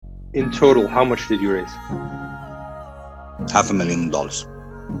In total, how much did you raise?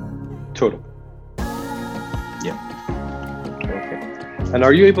 $500,000. Total. Yeah. Okay. And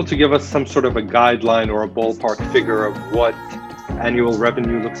are you able to give us some sort of a guideline or a ballpark figure of what annual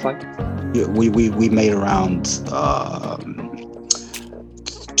revenue looks like? We made around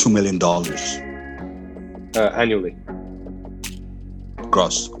 $2 million Annually.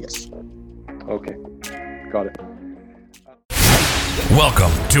 gross. Yes. Okay. Got it.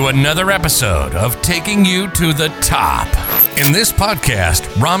 Welcome to another episode of Taking You to the Top. In this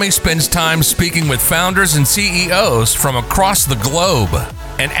podcast, Rami spends time speaking with founders and CEOs from across the globe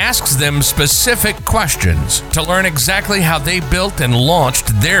and asks them specific questions to learn exactly how they built and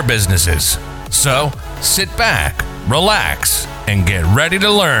launched their businesses. So, sit back, relax, and get ready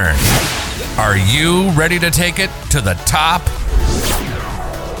to learn. Are you ready to take it to the top?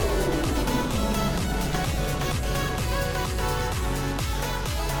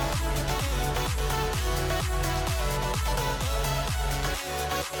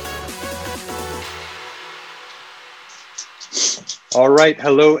 All right.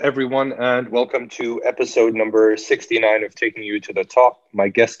 Hello, everyone, and welcome to episode number 69 of Taking You to the Top. My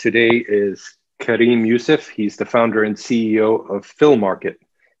guest today is Kareem Youssef. He's the founder and CEO of PhilMarket.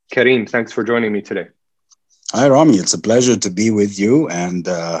 Kareem, thanks for joining me today. Hi, Rami. It's a pleasure to be with you, and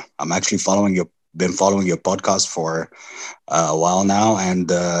I'm actually been following your podcast for a while now, and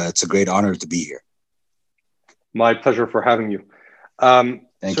it's a great honor to be here. My pleasure for having you. Thank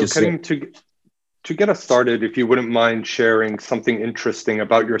you, Kareem, to get us started, if you wouldn't mind sharing something interesting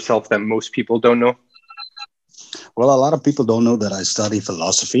about yourself that most people don't know. Well, a lot of people don't know that I study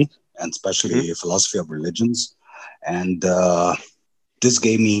philosophy, and especially philosophy of religions. And this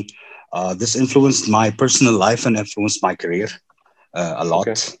influenced my personal life and influenced my career a lot.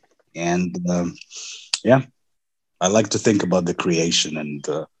 Okay. And I like to think about the creation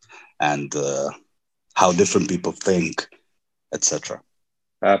and how different people think, etc.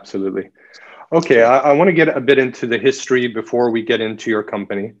 Absolutely. Okay, I want to get a bit into the history before we get into your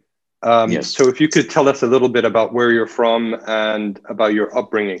company. Yes. So if you could tell us a little bit about where you're from and about your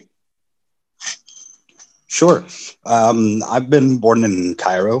upbringing. Sure. I've been born in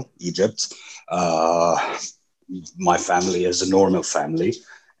Cairo, Egypt. My family is a normal family,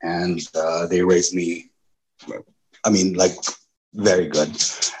 and they raised me, very good.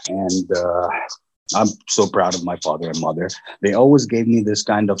 And I'm so proud of my father and mother. They always gave me this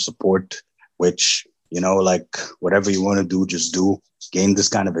kind of support, which, whatever you want to do, just do. Gain this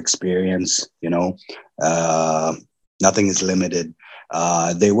kind of experience, nothing is limited.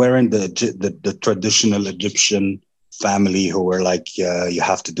 They weren't the traditional Egyptian family who were like, you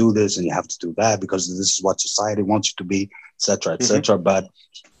have to do this and you have to do that because this is what society wants you to be, etc., etc. But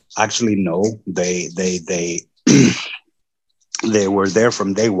actually, no, they they were there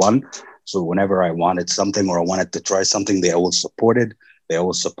from day one. So whenever I wanted something or I wanted to try something, they always supported. They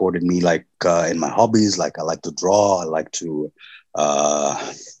always supported me, in my hobbies. Like I like to draw, I like to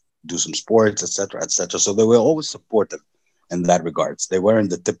do some sports, etc., etc. So they were always supportive in that regards. They weren't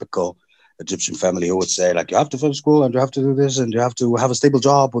the typical Egyptian family who would say, like, you have to finish school and you have to do this and you have to have a stable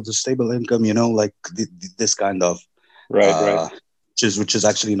job with a stable income, this kind of, Right. which is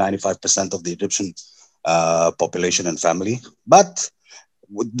actually 95% of the Egyptian population and family. But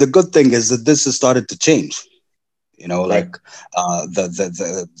the good thing is that this has started to change.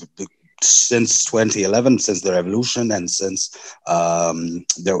 Since 2011, since the revolution, and since the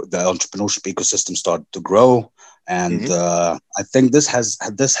entrepreneurship ecosystem started to grow, and I think this has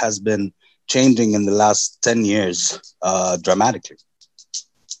been changing in the last 10 years dramatically.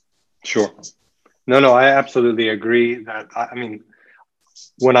 Sure. No, I absolutely agree that,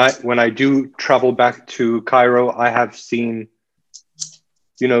 when I do travel back to Cairo, I have seen,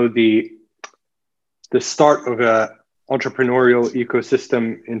 the start of a entrepreneurial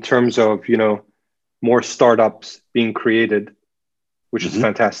ecosystem in terms of, more startups being created, which is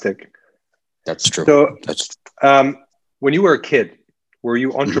fantastic. That's true. So, when you were a kid, were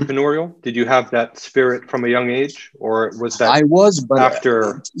you entrepreneurial? Did you have that spirit from a young age, or was that I was, but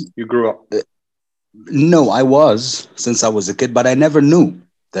after you grew up? No, I was since I was a kid, but I never knew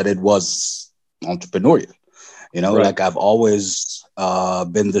that it was entrepreneurial. Right. I've always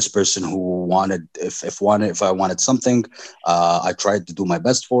been this person who wanted, if I wanted something, I tried to do my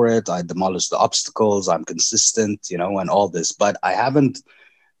best for it. I demolished the obstacles. I'm consistent, and all this. But I haven't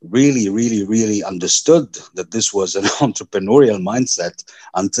really, really, really understood that this was an entrepreneurial mindset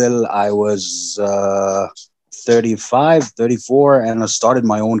until I was 35, 34, and I started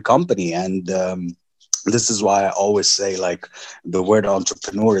my own company. And this is why I always say, like, the word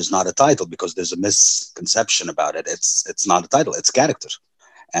entrepreneur is not a title, because there's a misconception about it. It's not a title, it's character.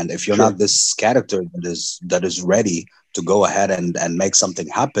 And if you're Sure. not this character that is ready to go ahead and make something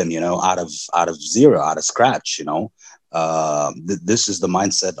happen, out of zero, out of scratch, this is the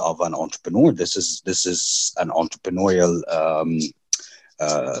mindset of an entrepreneur. This is an entrepreneurial.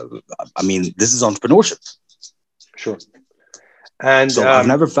 Uh, I mean, this is entrepreneurship. Sure. And So I've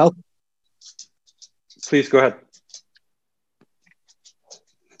never felt please go ahead.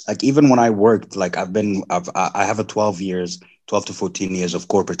 like, even when I worked, like I have a 12 to 14 years of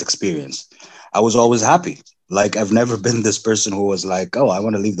corporate experience. I was always happy. Like, I've never been this person who was like, oh, I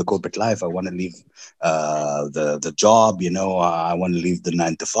want to leave the corporate life. I want to leave the job. I want to leave the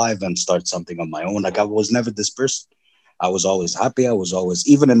 9 to 5 and start something on my own. Like, I was never this person. I was always happy. I was always,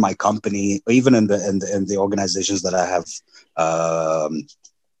 even in my company, even in the organizations that I have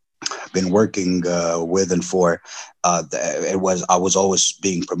been working with and for, I was always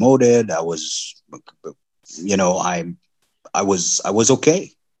being promoted. I was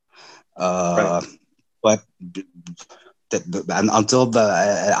okay. Right. But and until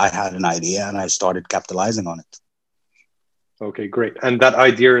I had an idea and I started capitalizing on it. Okay, great. And that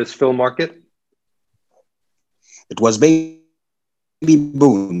idea is Phil Market? It was Baby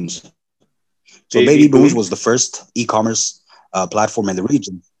Boons. So Baby Baby Boons was Boons? the first e-commerce platform in the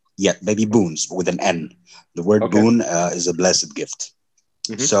region. Yeah, Baby Boons with an N. The word Okay. boon is a blessed gift.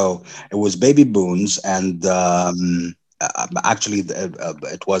 Mhm. So it was Baby Boons, and actually,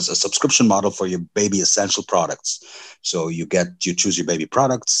 it was a subscription model for your baby essential products. So you choose your baby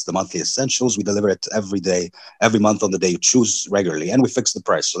products, the monthly essentials. We deliver it every day, every month on the day you choose regularly, and we fix the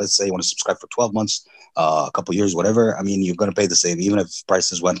price. So let's say you want to subscribe for 12 months, a couple years, whatever. I mean, you're going to pay the same, even if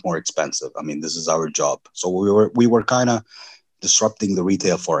prices went more expensive. I mean, this is our job. So we were kind of disrupting the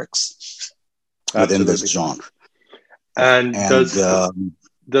retail forex within this Absolutely. genre. And And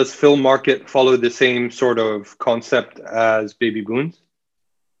does Phil Market follow the same sort of concept as Baby Boons?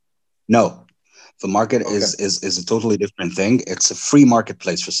 no, the market Okay. is a totally different thing. It's a free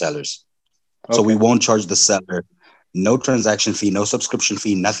marketplace for sellers. So we Okay. won't charge the seller no transaction fee, no subscription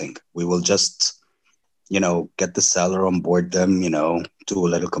fee, nothing. We will just, get the seller on board them, do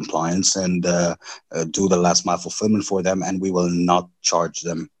a little compliance and do the last mile fulfillment for them. And we will not charge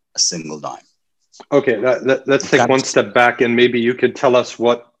them a single dime. Okay, let's It take kind one step back and maybe you could tell us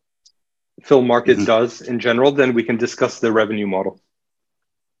what Phil of, Market does in general, then we can discuss the revenue model.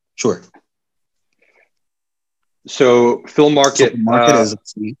 sure. So Phil So the Market, market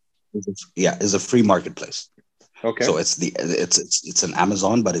is a free marketplace. okay, So it's an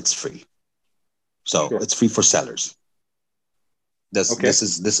Amazon, but it's free. So sure, it's free for sellers. This okay, this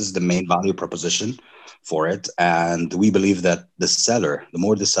is this is the main value proposition for it, and we believe that the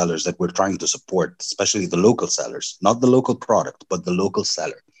more the sellers that we're trying to support, especially the local sellers, not the local product, but the local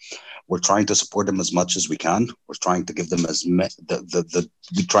seller, we're trying to support them as much as we can. We're trying to give them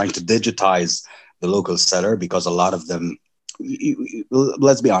we're trying to digitize the local seller, because a lot of them,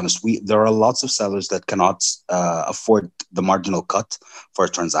 let's be honest, there are lots of sellers that cannot afford the marginal cut for a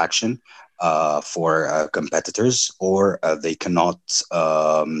transaction for competitors, or they cannot,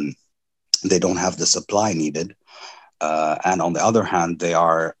 they don't have the supply needed. And on the other hand, they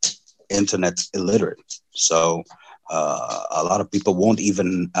are internet illiterate. So a lot of people won't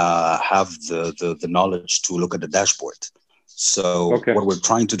even have the knowledge to look at the dashboard. So okay, what we're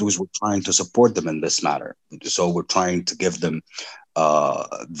trying to do is we're trying to support them in this matter. So we're trying to give them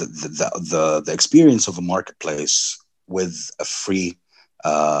the experience of a marketplace with a free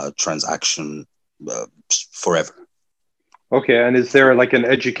transaction forever. okay. And is there like an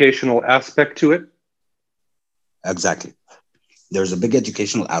educational aspect to it? Exactly. There's a big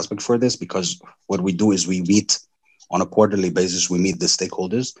educational aspect for this, because what we do is we meet on a quarterly basis. We meet the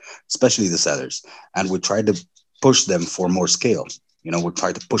stakeholders, especially the sellers, and we try to push them for more scale. We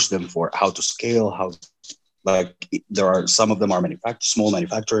try to push them for how to scale, like, there are some of them are small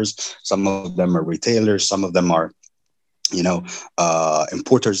manufacturers, some of them are retailers, some of them are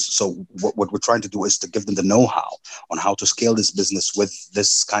importers. So what we're trying to do is to give them the know-how on how to scale this business with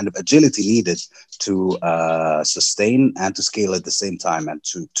this kind of agility needed to sustain and to scale at the same time, and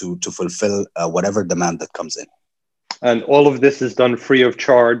to fulfill whatever demand that comes in. And all of this is done free of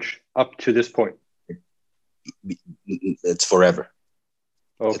charge up to this point. It's forever.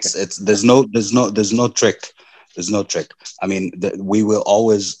 Okay. There's no trick. There's no trick. I mean, we will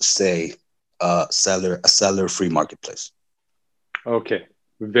always say a seller free marketplace. Okay.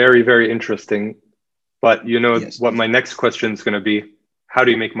 Very, very interesting. But Yes. what my next question is going to be, how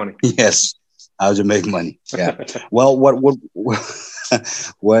do you make money? Yes. How to make money? Yeah. Well, what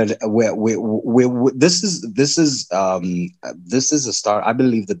This is a start. I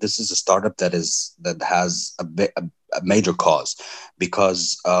believe that this is a startup that has a major cause,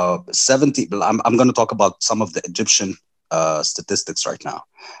 because 70. I'm going to talk about some of the Egyptian statistics right now.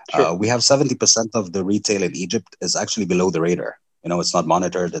 Sure. We have 70% of the retail in Egypt is actually below the radar. It's not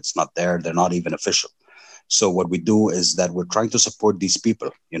monitored. It's not there. They're not even official. So what we do is that we're trying to support these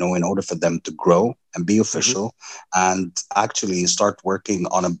people, in order for them to grow and be official, and actually start working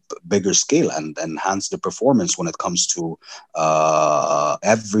on a bigger scale and enhance the performance when it comes to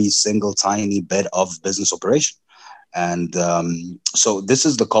every single tiny bit of business operation. And so this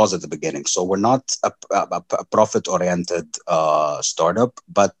is the cause at the beginning. So we're not a profit-oriented startup,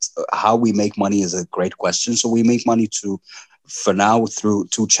 but how we make money is a great question. So we make money for now through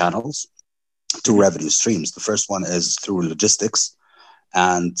two channels. Two revenue streams. The first one is through logistics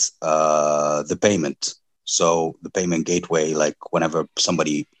and the payment. So the payment gateway, like whenever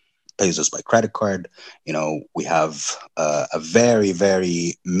somebody pays us by credit card, we have a very,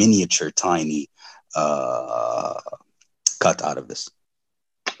 very miniature, tiny cut out of this.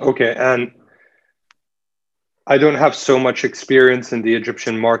 Okay. And I don't have so much experience in the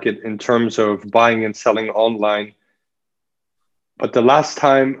Egyptian market in terms of buying and selling online. But the last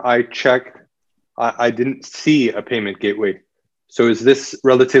time I checked, I didn't see a payment gateway. So is this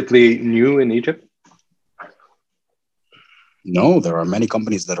relatively new in Egypt? No, there are many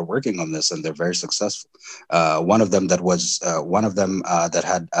companies that are working on this, and they're very successful. One of them that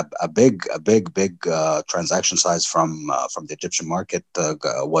had a big transaction size from the Egyptian market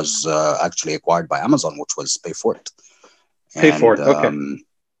was actually acquired by Amazon, which was Payfort. Payfort, okay.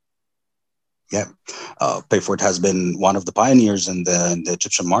 Yeah, Payfort has been one of the pioneers in the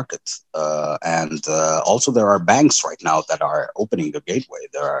Egyptian market, and also there are banks right now that are opening the gateway.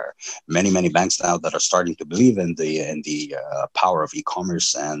 There are many banks now that are starting to believe in the power of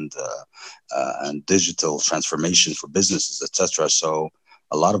e-commerce and digital transformation for businesses, etc. So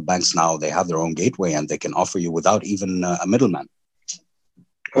a lot of banks now, they have their own gateway, and they can offer you without even a middleman.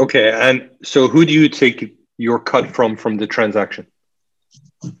 Okay, and so who do you take your cut from the transaction?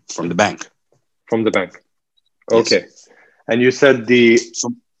 From the bank. From the bank. Okay. Yes. And you said the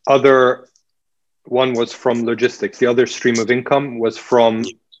other one was from logistics. The other stream of income was from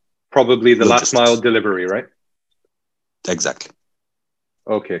probably the last mile delivery, right? Exactly.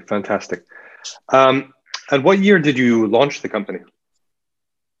 Okay, fantastic. And what year did you launch the company?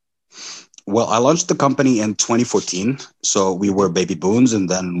 Well, I launched the company in 2014. So we were baby boons, and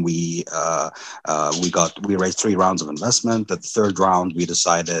then we raised 3 rounds of investment. The third round, we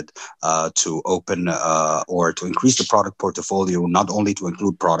decided to open or to increase the product portfolio, not only to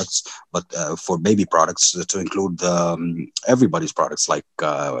include products, but for baby products to include everybody's products, like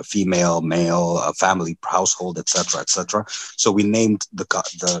female, male, family, household, etc., etc. So we named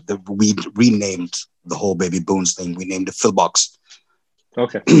we renamed the whole baby boons thing. We named it Philbox.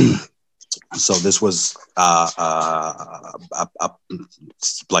 Okay. So this was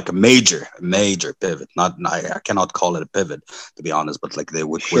like a major pivot. I cannot call it a pivot, to be honest, but like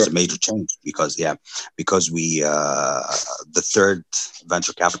was a major change because we the third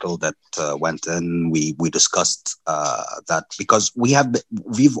venture capital that went in, we discussed that because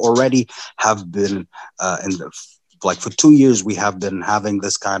we've already have been in the. Like for 2 years, we have been having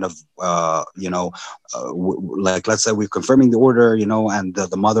this kind of, like, let's say we're confirming the order, and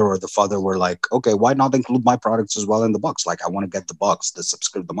the mother or the father were like, okay, why not include my products as well in the box? Like, I want to get the box,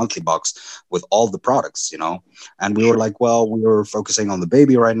 the monthly box with all the products, and we were like, well, we were focusing on the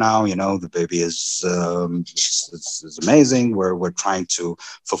baby right now. The baby is amazing. We're trying to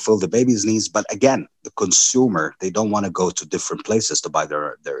fulfill the baby's needs. But again, the consumer, they don't want to go to different places to buy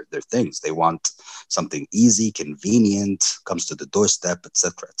their things. They want something easy, convenient, comes to the doorstep,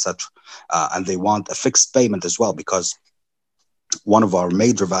 etc., etc. And they want a fixed payment as well, because one of our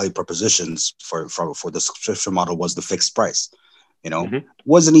major value propositions for the subscription model was the fixed price. It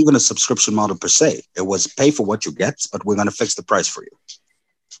wasn't even a subscription model per se. It was pay for what you get, but we're going to fix the price for you.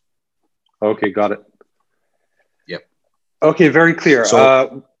 Okay, got it. Yep. Okay, very clear.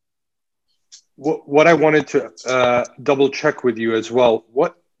 So, what I wanted to double check with you as well,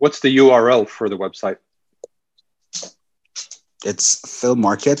 what's the URL for the website? It's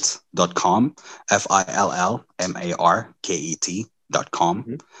philmarket.com,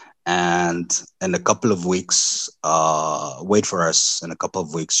 FILLMARKET.com. And in a couple of weeks, wait for us. In a couple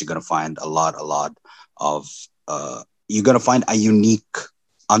of weeks, you're going to find a lot of, you're going to find a unique,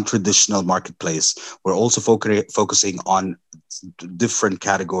 untraditional marketplace. We're also focusing on different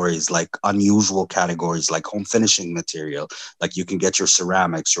categories, like unusual categories, like home finishing material. Like you can get your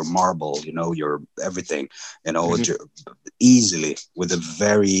ceramics, your marble, your everything, easily with a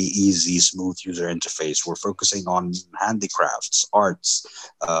very easy, smooth user interface. We're focusing on handicrafts, arts,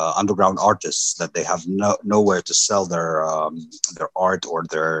 underground artists that they have nowhere to sell their art or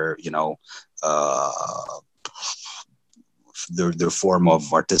their their form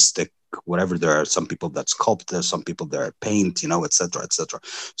of artistic whatever. There are some people that sculpt, there's some people that paint, etc., etc.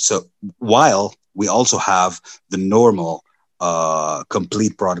 So while we also have the normal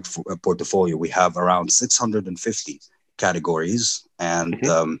complete product portfolio, we have around 650 categories, and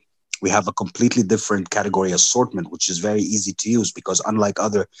we have a completely different category assortment, which is very easy to use, because unlike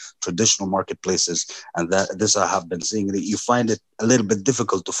other traditional marketplaces, and this I have been seeing, that you find it a little bit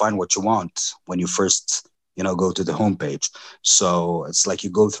difficult to find what you want when you first go to the homepage. So it's like you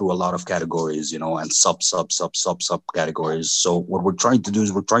go through a lot of categories, and sub categories. So what we're trying to do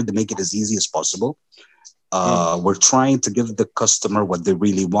is we're trying to make it as easy as possible. We're trying to give the customer what they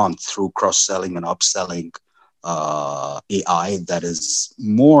really want through cross-selling and upselling AI that is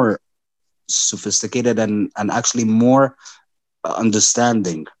more sophisticated and actually more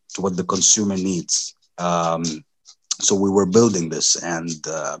understanding to what the consumer needs. So we were building this, and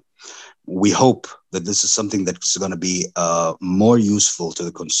we hope that this is something that's going to be more useful to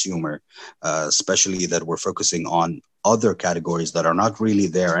the consumer, especially that we're focusing on other categories that are not really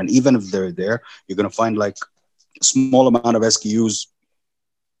there. And even if they're there, you're going to find like a small amount of SKUs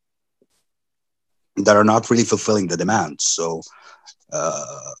that are not really fulfilling the demand. So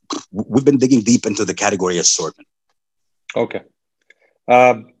we've been digging deep into the category assortment. Okay.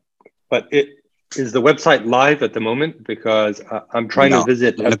 But is the website live at the moment? Because I'm trying to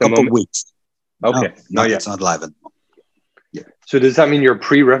visit in a couple of weeks. Okay. No, it's not live at the moment. Yeah. So does that mean you're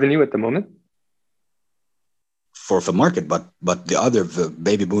pre-revenue at the moment? For Market, but the other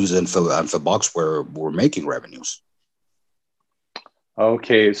Baby Boons and Philbox were making revenues.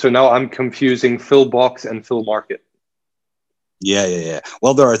 Okay, so now I'm confusing Philbox and Philmarket. Yeah.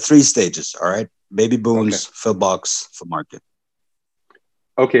 Well, there are 3 stages. All right, Baby Boons, Philbox, Philmarket.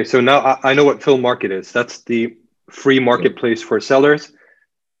 Okay, so now I know what Philmarket is. That's the free marketplace for sellers.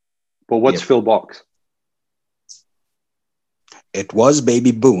 But what's Philbox? It was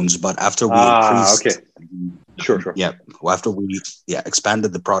Baby Boons, but after we increased... Okay. Sure. Yeah, after we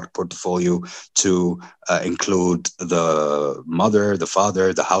expanded the product portfolio to include the mother, the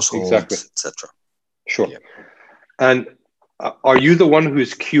father, the household, etc. Sure. Yeah. And are you the one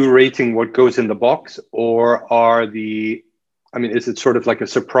who's curating what goes in the box, or is it sort of like a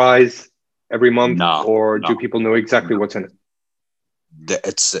surprise every month, do people know exactly what's in it?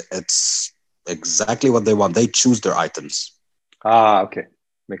 It's exactly what they want. They choose their items. Okay.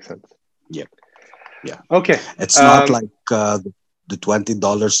 Makes sense. Yeah. Okay. It's not like the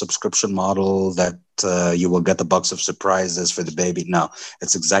 $20 subscription model that you will get a box of surprises for the baby. No,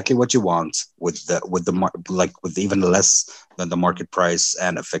 it's exactly what you want with even less than the market price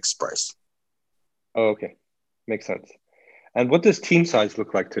and a fixed price. Oh, okay. Makes sense. And what does team size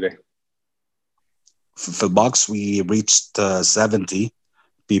look like today? For Box, we reached 70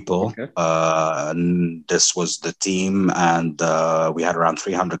 people. Okay. And this was the team, and we had around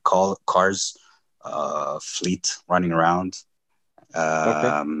 300 cars. Fleet running around.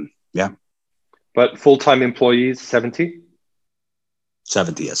 Yeah. But full-time employees, 70?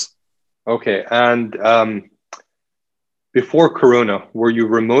 70, yes. Okay. And before Corona, were you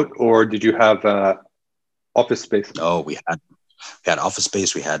remote, or did you have office space? No, we had office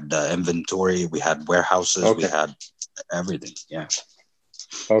space, we had inventory, we had warehouses, we had everything. Yeah.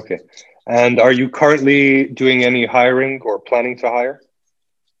 Okay. And are you currently doing any hiring or planning to hire?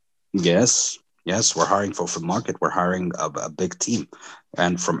 Yes, we're hiring for Market. We're hiring a big team,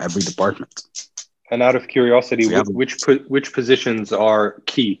 and from every department. And out of curiosity, which positions are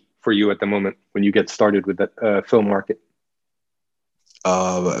key for you at the moment when you get started with that Philmarket?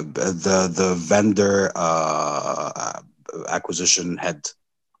 The vendor acquisition head.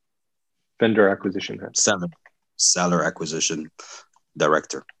 Vendor acquisition head. Seller acquisition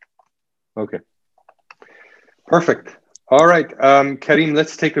director. Okay. Perfect. All right, Karim,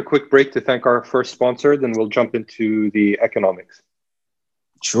 let's take a quick break to thank our first sponsor, then we'll jump into the economics.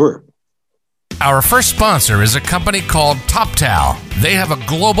 Sure. Our first sponsor is a company called TopTal. They have a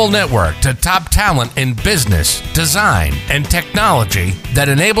global network to top talent in business, design, and technology that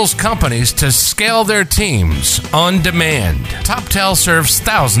enables companies to scale their teams on demand. TopTal serves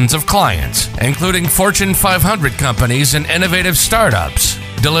thousands of clients, including Fortune 500 companies and innovative startups.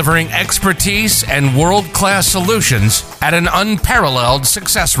 delivering expertise and world-class solutions at an unparalleled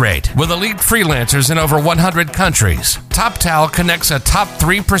success rate. With elite freelancers in over 100 countries, TopTal connects a top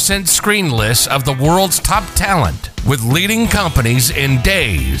 3% screen list of the world's top talent with leading companies in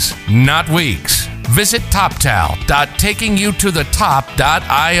days, not weeks. Visit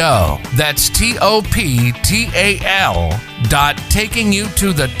TopTal.takingyoutoThetop.io. That's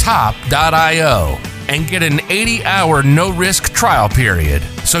TopTal.takingyoutoThetop.io. And get an 80-hour no-risk trial period,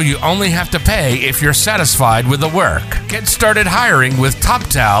 so you only have to pay if you're satisfied with the work. Get started hiring with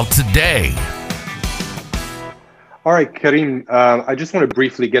TopTal today. All right, Karim, I just want to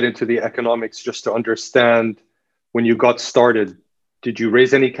briefly get into the economics just to understand when you got started. Did you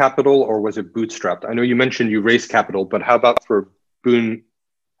raise any capital or was it bootstrapped? I know you mentioned you raised capital, but how about for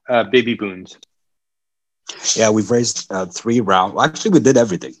baby boons? Yeah, we've raised 3 rounds. Actually, we did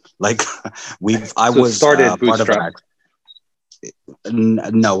everything. Like I started bootstrap.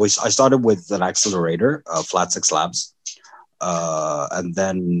 No, I started with an accelerator, Flat 6 Labs, and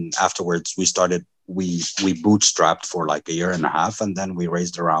then afterwards we bootstrapped for like a year and a half, and then we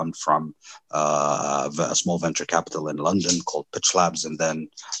raised a round from a small venture capital in London called Pitch Labs, and then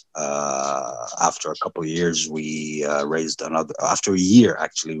after a couple of years we raised another. After a year,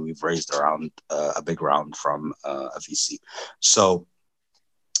 actually, we've raised around a big round from a VC. So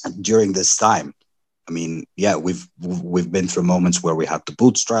during this time, I mean, yeah, we've been through moments where we had to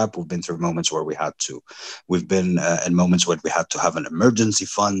bootstrap. We've been through moments where we've been in moments where we had to have an emergency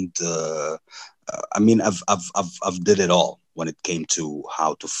fund. I mean, I've did it all when it came to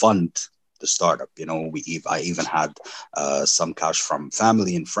how to fund the startup. You know, I even had some cash from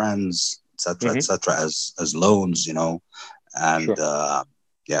family and friends, etc., as loans. You know, and sure.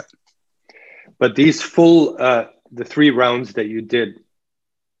 Yeah. But these full the 3 rounds that you did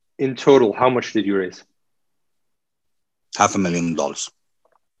in total, how much did you raise? $500,000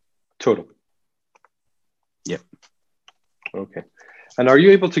 total. Yeah. Okay. And are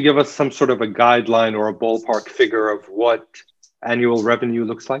you able to give us some sort of a guideline or a ballpark figure of what annual revenue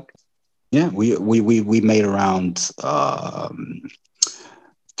looks like? Yeah, we made around $2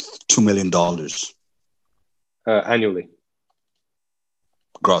 million annually.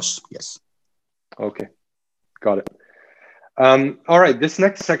 Gross, yes. Okay, got it. All right, this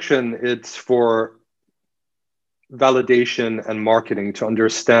next section, it's for validation and marketing to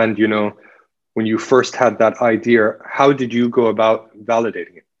understand, you know, when you first had that idea, how did you go about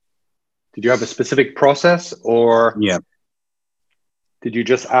validating it? Did you have a specific process, or did you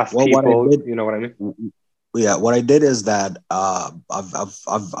just ask people? You know what I mean? Yeah, what I did is that I've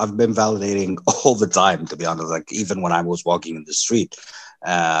been validating all the time, to be honest. Like even when I was walking in the street,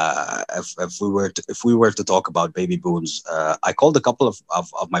 if we were to talk about baby boons, I called a couple of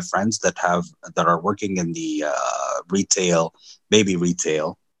my friends that are working in the baby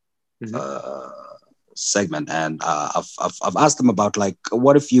retail segment, and I've asked them about, like,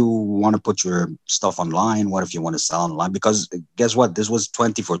 what if you want to put your stuff online? What if you want to sell online? Because guess what? This was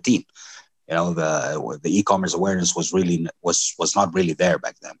 2014. You know, the e-commerce awareness was not really there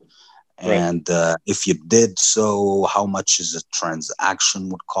back then. Right. And if you did so, how much is a transaction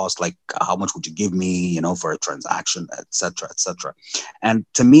would cost? Like, how much would you give me, you know, for a transaction, et cetera, et cetera. And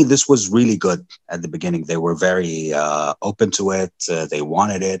to me, this was really good at the beginning. They were very open to it. They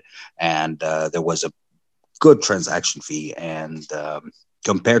wanted it. And there was a good transaction fee. And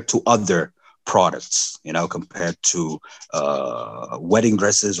compared to other products, you know, compared to wedding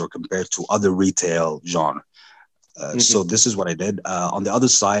dresses or compared to other retail genre. So this is what I did. On the other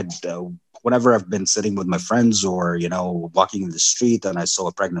side, whenever I've been sitting with my friends or, you know, walking in the street and I saw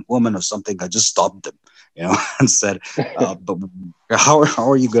a pregnant woman or something, I just stopped them, you know, and said, but how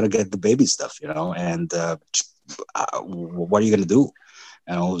are you going to get the baby stuff, you know, and what are you going to do?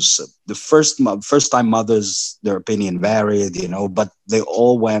 You know, so the first time mothers, their opinion varied, you know, but it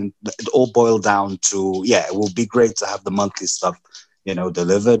all boiled down to, yeah, it will be great to have the monthly stuff, you know,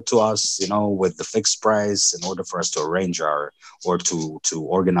 delivered to us, you know, with the fixed price in order for us to arrange to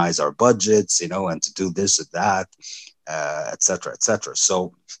organize our budgets, you know, and to do this and that, et cetera, et cetera.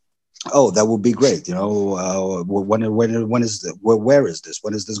 So, that would be great, you know. When is where is this?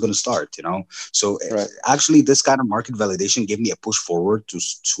 When is this going to start? You know. So right. Actually, this kind of market validation gave me a push forward to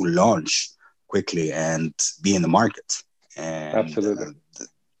launch quickly and be in the market. And absolutely,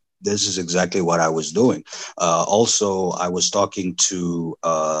 this is exactly what I was doing. Also, I was talking to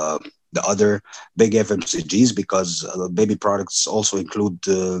the other big FMCGs, because baby products also include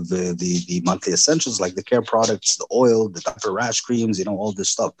the monthly essentials like the care products, the oil, the diaper rash creams, all this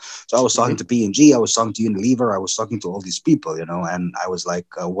stuff. So I was talking to P&G, I was talking to Unilever, I was talking to all these people, and I was like,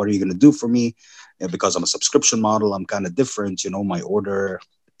 what are you going to do for me? Because I'm a subscription model, I'm kind of different. My order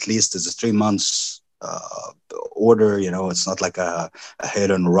at least is a 3 months order. It's not like a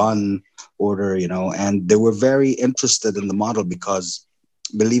hit and run order. And they were very interested in the model because,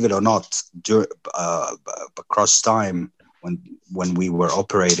 believe it or not, across time, when we were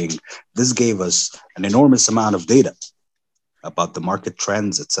operating, this gave us an enormous amount of data about the market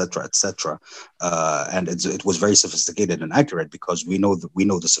trends, etc., etc. And it was very sophisticated and accurate because we know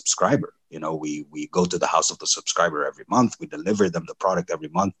the subscriber. We go to the house of the subscriber every month. We deliver them the product every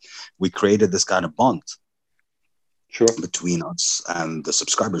month. We created this kind of bond between us and the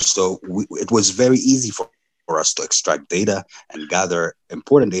subscribers. So it was very easy for us to extract data and gather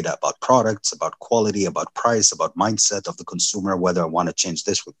important data about products, about quality, about price, about mindset of the consumer, whether I want to change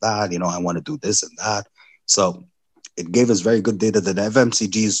this with that, I want to do this and that. So it gave us very good data that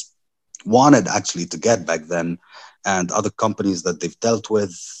FMCGs wanted actually to get back then. And other companies that they've dealt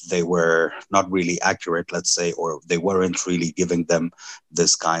with, they were not really accurate, let's say, or they weren't really giving them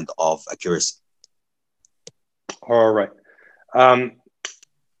this kind of accuracy. All right. And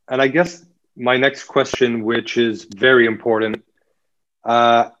I guess my next question, which is very important,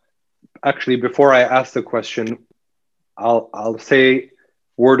 actually, before I ask the question, I'll say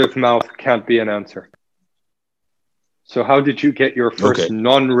word of mouth can't be an answer. So how did you get your first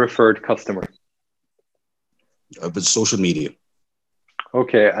non-referred customer? With social media.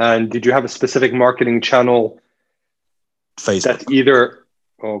 Okay. And did you have a specific marketing channel? Facebook. That's either...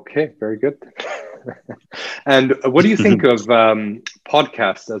 Okay, very good. And what do you think of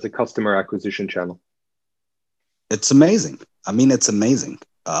podcasts as a customer acquisition channel? It's amazing. It's amazing.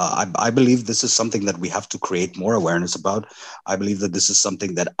 I believe this is something that we have to create more awareness about. I believe that this is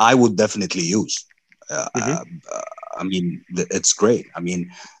something that I would definitely use. It's great.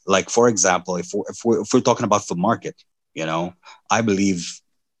 Like, for example, if we're talking about the market, I believe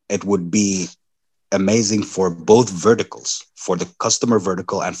it would be amazing for both verticals, for the customer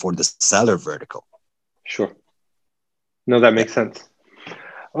vertical and for the seller vertical. Sure. No, that makes sense.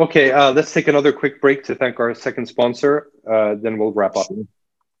 Okay, let's take another quick break to thank our second sponsor. Then we'll wrap up.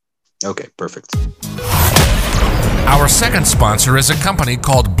 Okay, perfect. Our second sponsor is a company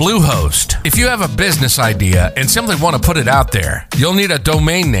called Bluehost. If you have a business idea and simply want to put it out there, you'll need a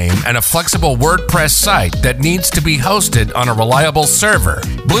domain name and a flexible WordPress site that needs to be hosted on a reliable server.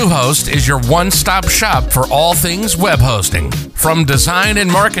 Bluehost is your one-stop shop for all things web hosting. From design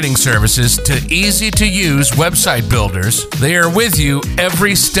and marketing services to easy-to-use website builders, they are with you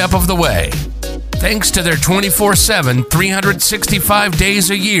every step of the way. Thanks to their 24/7, 365 days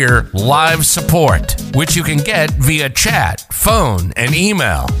a year live support, which you can get via chat, phone, and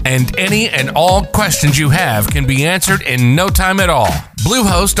email. And any and all questions you have can be answered in no time at all.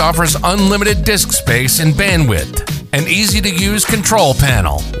 Bluehost offers unlimited disk space and bandwidth, an easy-to-use control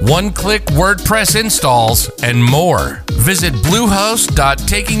panel, one-click WordPress installs, and more. Visit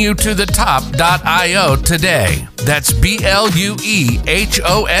bluehost.takingyoutoTheTop.io today. That's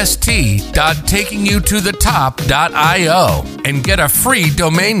BLUEHOST.takingyoutoTheTop.io and get a free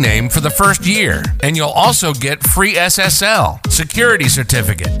domain name for the first year. And you'll also get free SSL, security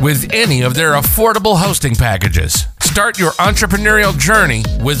certificate, with any of their affordable hosting packages. Start your entrepreneurial journey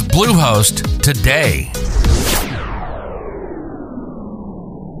with Bluehost today.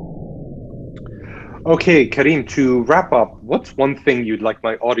 Okay, Karim, to wrap up, what's one thing you'd like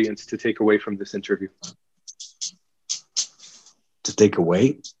my audience to take away from this interview? To take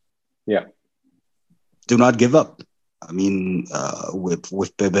away? Yeah. Do not give up. We've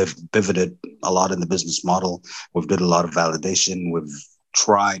pivoted a lot in the business model. We've did a lot of validation. We've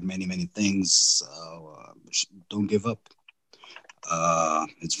tried many, many things. Don't give up.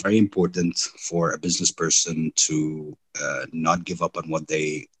 It's very important for a business person to not give up on what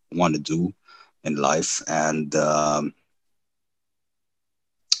they want to do in life, and no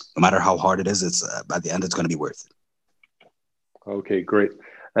matter how hard it is, it's at the end it's going to be worth it. Okay, great.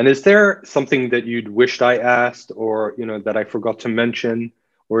 And is there something that you'd wished I asked, or that I forgot to mention,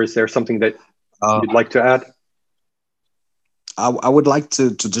 or is there something that you'd like to add? I would like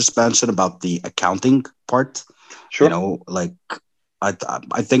to just mention about the accounting part. Sure.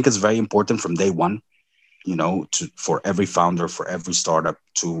 I think it's very important from day one, for every founder, for every startup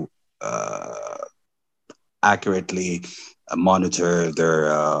to accurately monitor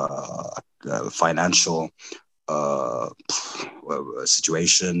their financial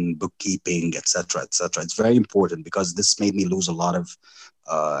situation, bookkeeping, etc., etc. It's very important because this made me lose a lot of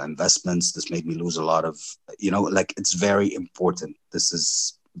investments. This made me lose a lot of, like, it's very important. This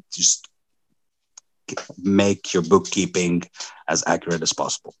is just make your bookkeeping as accurate as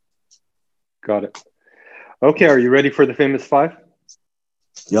possible. Got it. Okay, are you ready for the famous 5?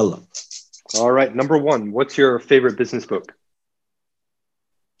 Yalla. All right, number 1, what's your favorite business book?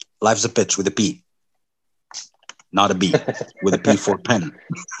 Life's a Pitch with a P. Not a B, with a P for pen.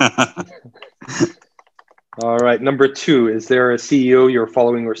 All right, number 2, is there a CEO you're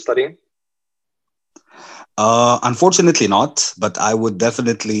following or studying? Unfortunately not, but I would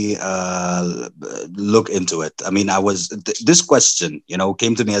definitely look into it. I mean, this question,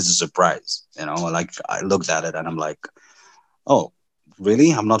 came to me as a surprise, like I looked at it and I'm like, oh,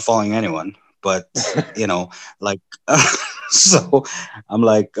 really? I'm not following anyone, but, like, so I'm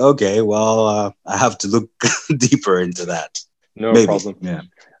like, okay, well, I have to look deeper into that. No Maybe. problem. Yeah.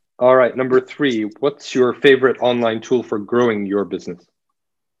 All right, number 3, what's your favorite online tool for growing your business?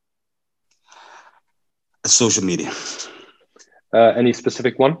 Social media. Any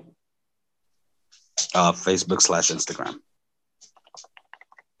specific one? Facebook/Instagram.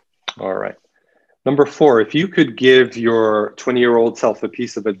 All right. Number 4, if you could give your 20-year-old self a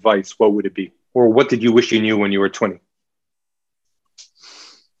piece of advice, what would it be? Or what did you wish you knew when you were 20?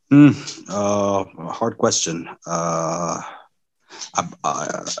 Hard question.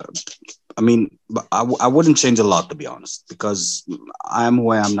 I mean, I wouldn't change a lot, to be honest, because I am who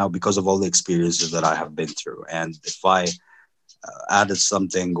I am now because of all the experiences that I have been through. And if I added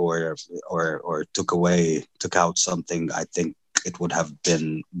something or took out something, I think it would have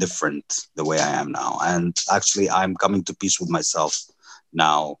been different the way I am now. And actually, I'm coming to peace with myself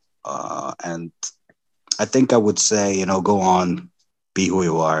now. And I think I would say, go on, be who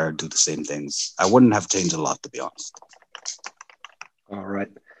you are, do the same things. I wouldn't have changed a lot, to be honest. All right.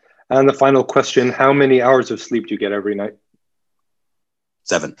 And the final question, how many hours of sleep do you get every night?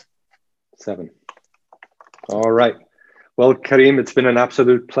 7. 7. All right. Well, Karim, it's been an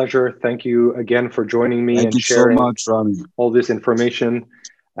absolute pleasure. Thank you again for joining me and sharing so much, Rami. all this information.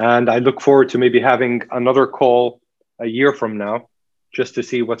 And I look forward to maybe having another call a year from now just to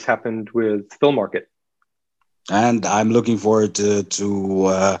see what's happened with Film Market. And I'm looking forward to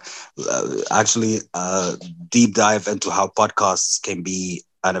actually deep dive into how podcasts can be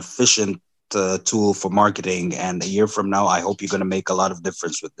an efficient tool for marketing. And a year from now, I hope you're going to make a lot of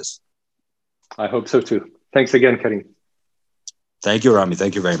difference with this. I hope so too. Thanks again, Karim. Thank you, Rami.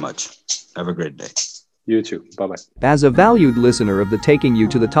 Thank you very much. Have a great day. You too. Bye-bye. As a valued listener of the Taking You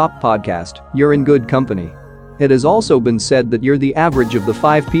to the Top podcast, you're in good company. It has also been said that you're the average of the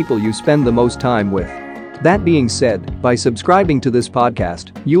 5 people you spend the most time with. That being said, by subscribing to this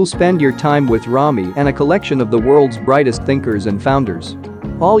podcast, you'll spend your time with Rami and a collection of the world's brightest thinkers and founders.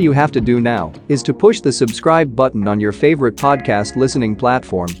 All you have to do now is to push the subscribe button on your favorite podcast listening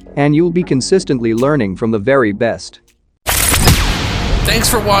platform, and you'll be consistently learning from the very best. Thanks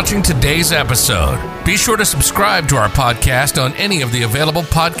for watching today's episode. Be sure to subscribe to our podcast on any of the available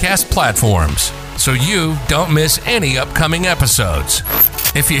podcast platforms so you don't miss any upcoming episodes.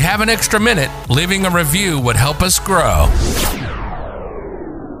 If you have an extra minute, leaving a review would help us grow.